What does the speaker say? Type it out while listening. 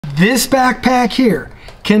This backpack here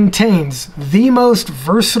contains the most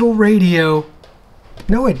versatile radio.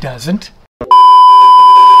 No, it doesn't.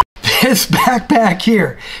 This backpack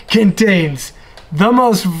here contains the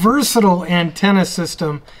most versatile antenna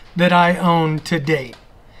system that I own to date.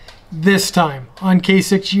 This time on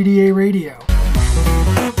K6UDA Radio.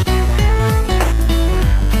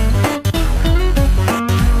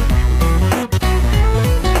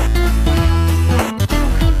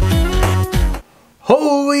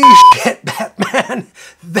 Holy shit, Batman!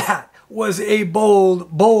 That was a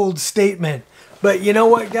bold statement. But you know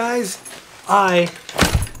what, guys? I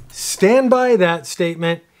stand by that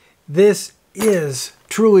statement. This is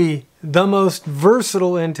truly the most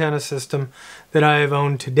versatile antenna system that I have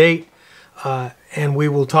owned to date. And we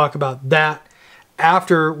will talk about that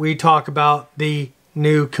after we talk about the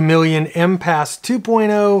new Chameleon CHA-MPAS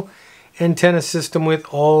 2.0 antenna system with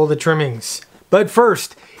all the trimmings. But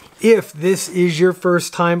first, if this is your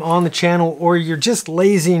first time on the channel or you're just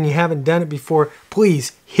lazy and you haven't done it before,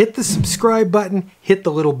 please hit the subscribe button, hit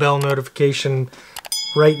the little bell notification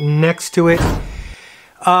right next to it.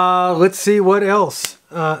 Let's see what else.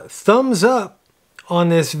 Thumbs up on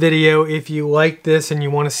this video if you like this and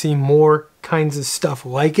you want to see more kinds of stuff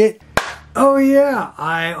like it. Oh yeah,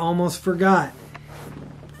 I almost forgot.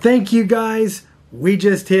 Thank you guys. We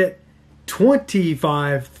just hit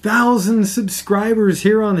 25,000 subscribers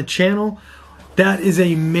here on the channel. That is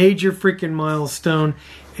a major freaking milestone.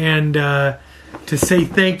 And to say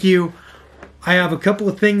thank you, I have a couple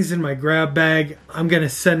of things in my grab bag. I'm going to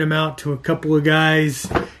send them out to a couple of guys,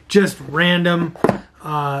 just random.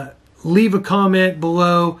 Leave a comment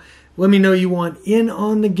below. Let me know you want in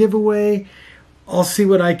on the giveaway. I'll see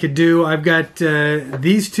what I could do. I've got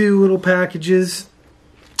these two little packages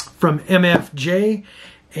from MFJ.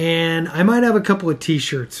 And I might have a couple of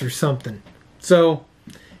t-shirts or something. So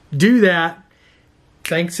do that.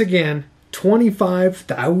 Thanks again.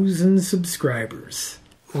 25,000 subscribers.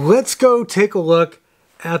 Let's go take a look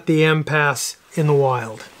at the CHA-MPAS in the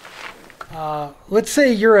wild. Let's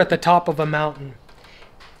say you're at the top of a mountain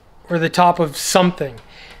or the top of something.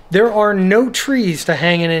 There are no trees to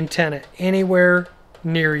hang an antenna anywhere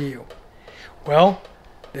near you. Well,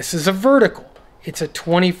 this is a vertical. It's a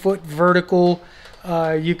 20-foot vertical.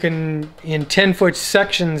 You can, in 10-foot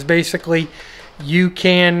sections, basically, you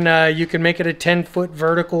can make it a 10-foot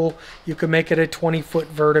vertical. You can make it a 20-foot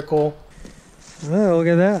vertical. Oh, look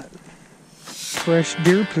at that. Fresh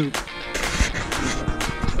deer poop.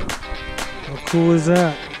 How cool is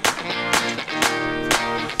that?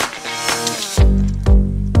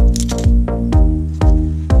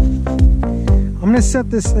 I'm going to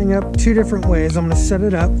set this thing up two different ways. I'm going to set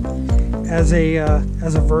it up as a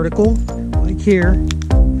vertical, like here,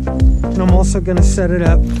 and I'm also going to set it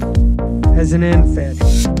up as an end fed.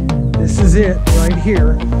 This is it right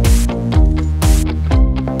here.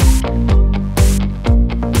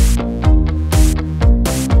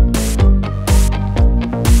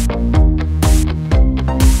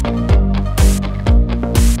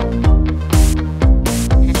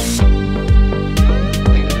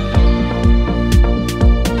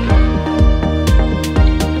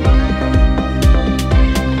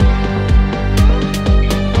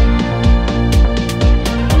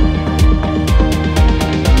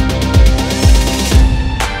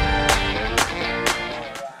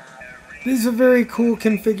 This is a very cool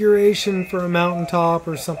configuration for a mountaintop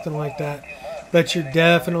or something like that, but you're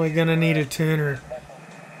definitely going to need a tuner.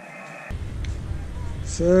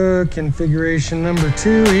 So, configuration number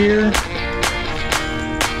 2 here.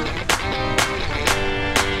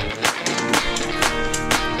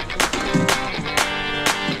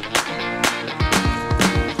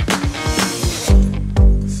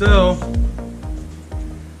 So,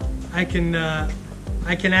 I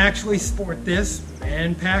can actually sport this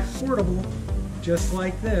and pack portable just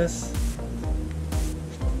like this.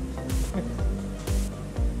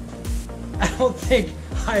 I don't think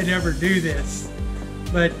I'd ever do this,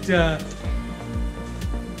 but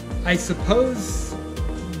I suppose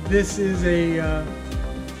this is a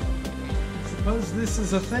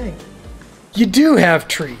thing. You do have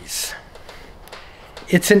trees.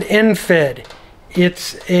 It's an end fed.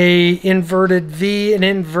 It's a inverted V, an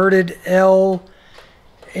inverted L,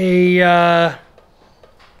 a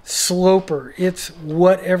sloper. It's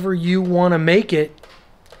whatever you want to make it,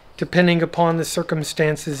 depending upon the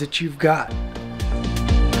circumstances that you've got.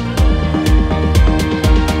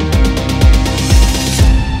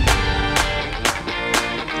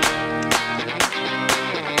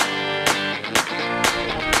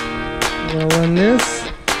 I'll run this.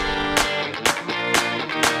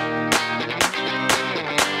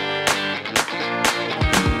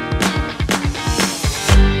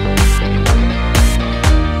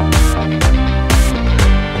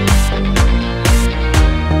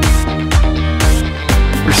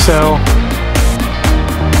 so.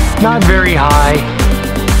 Not very high.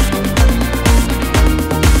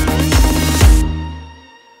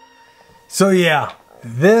 So yeah,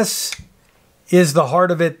 this is the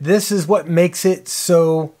heart of it. This is what makes it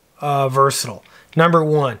so versatile. Number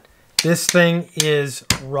one, this thing is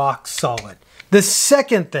rock solid. The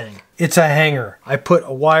second thing, it's a hanger. I put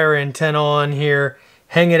a wire antenna on here,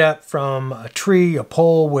 hang it up from a tree, a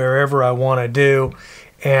pole, wherever I want to do,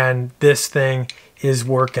 and this thing is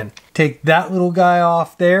working. Take that little guy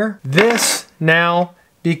off there. This now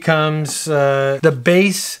becomes the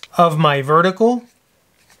base of my vertical.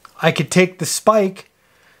 I could take the spike,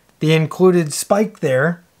 the included spike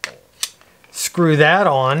there, screw that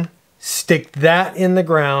on, stick that in the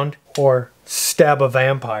ground, or stab a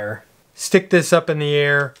vampire. Stick this up in the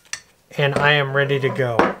air, and I am ready to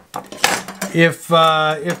go. If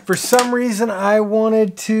for some reason I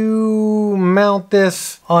wanted to mount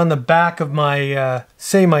this on the back of my,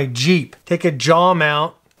 say my Jeep, take a jaw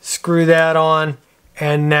mount, screw that on,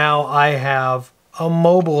 and now I have a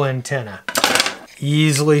mobile antenna.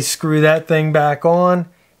 Easily screw that thing back on,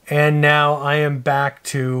 and now I am back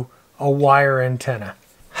to a wire antenna.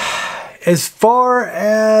 As far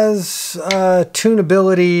as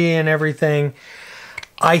tunability and everything,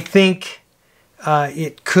 I think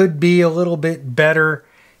it could be a little bit better.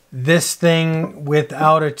 This thing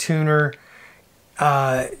without a tuner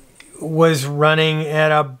was running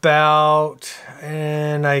at about,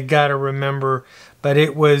 and I gotta remember, but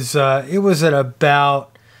it was at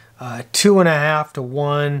about 2.5 to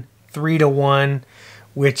 1, 3 to 1,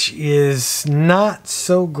 which is not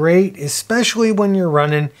so great, especially when you're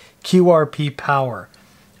running QRP power.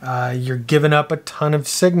 You're giving up a ton of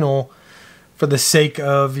signal for the sake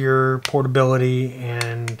of your portability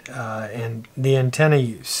and the antenna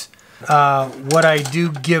use. What I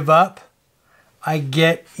do give up, I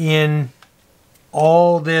get in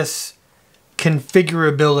all this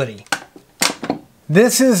configurability.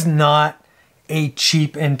 This is not a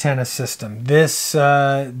cheap antenna system. This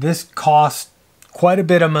costs quite a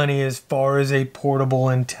bit of money as far as a portable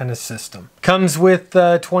antenna system. Comes with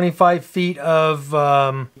 25 feet of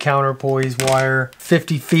counterpoise wire,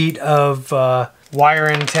 50 feet of wire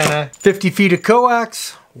antenna, 50 feet of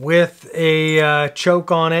coax with a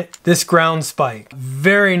choke on it. This ground spike,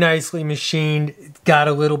 very nicely machined. It's got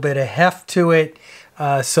a little bit of heft to it,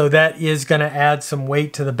 so that is going to add some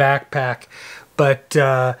weight to the backpack. But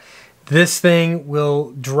this thing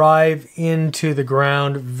will drive into the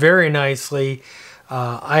ground very nicely.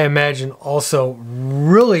 I imagine also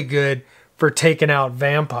really good for taking out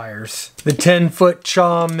vampires. The 10-foot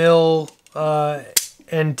CHA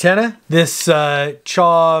antenna. This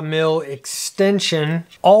CHA extension,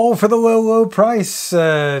 all for the low price,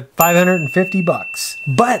 550 bucks.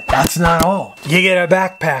 But that's not all. You get a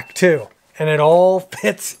backpack too, and it all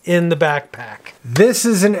fits in the backpack. This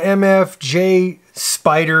is an MFJ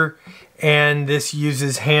Spider, and this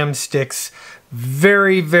uses ham sticks.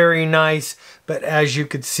 Very, very nice. But as you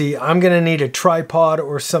could see, I'm going to need a tripod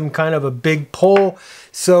or some kind of a big pole.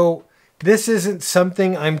 So this isn't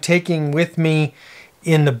something I'm taking with me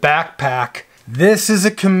in the backpack. This is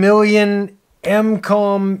a Chameleon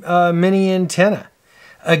MCOM mini antenna.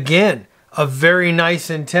 Again, a very nice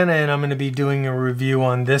antenna, and I'm going to be doing a review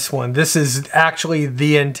on this one. This is actually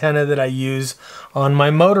the antenna that I use on my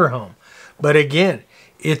motorhome. But again,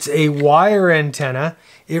 it's a wire antenna.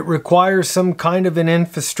 It requires some kind of an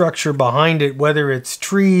infrastructure behind it, whether it's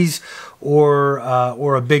trees or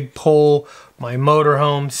a big pole, my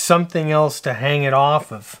motorhome, something else to hang it off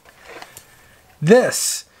of.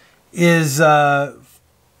 This is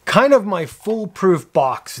kind of my foolproof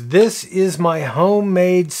box. This is my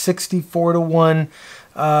homemade 64 to 1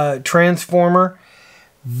 transformer.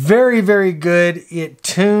 Very, very good. It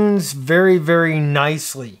tunes very, very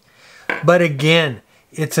nicely. But again,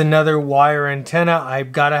 it's another wire antenna.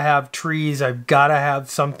 I've got to have trees. I've got to have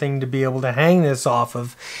something to be able to hang this off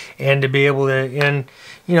of, and to be able to, and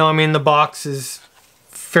you know, I mean, the box is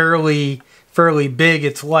fairly big.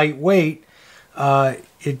 It's lightweight.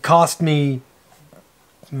 It cost me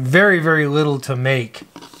very, very little to make.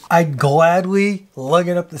 I'd gladly lug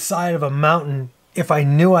it up the side of a mountain if I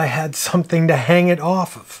knew I had something to hang it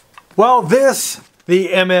off of. Well, the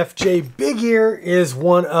MFJ Big Ear is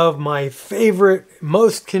one of my favorite,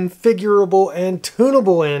 most configurable and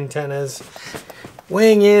tunable antennas.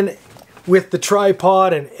 Weighing in with the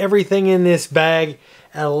tripod and everything in this bag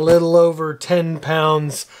at a little over 10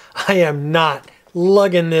 pounds. I am not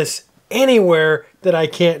lugging this anywhere that I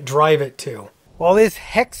can't drive it to. Well, this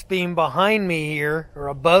hex beam behind me here, or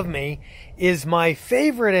above me, is my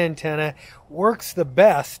favorite antenna, works the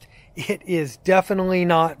best, it is definitely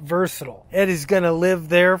not versatile. It is going to live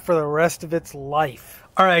there for the rest of its life.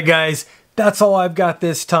 All right, guys, that's all I've got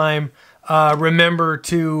this time. Remember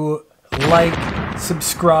to like,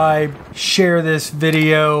 subscribe, share this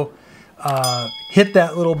video, hit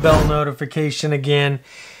that little bell notification again,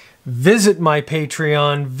 visit my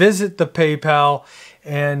Patreon, visit the PayPal,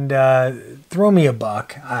 and throw me a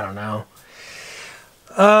buck. I don't know.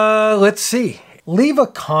 Let's see. Leave a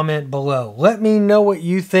comment below. Let me know what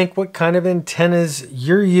you think, what kind of antennas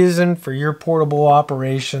you're using for your portable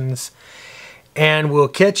operations. And we'll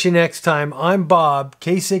catch you next time. I'm Bob,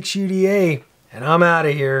 K6UDA, and I'm out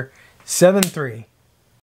of here. 7-3.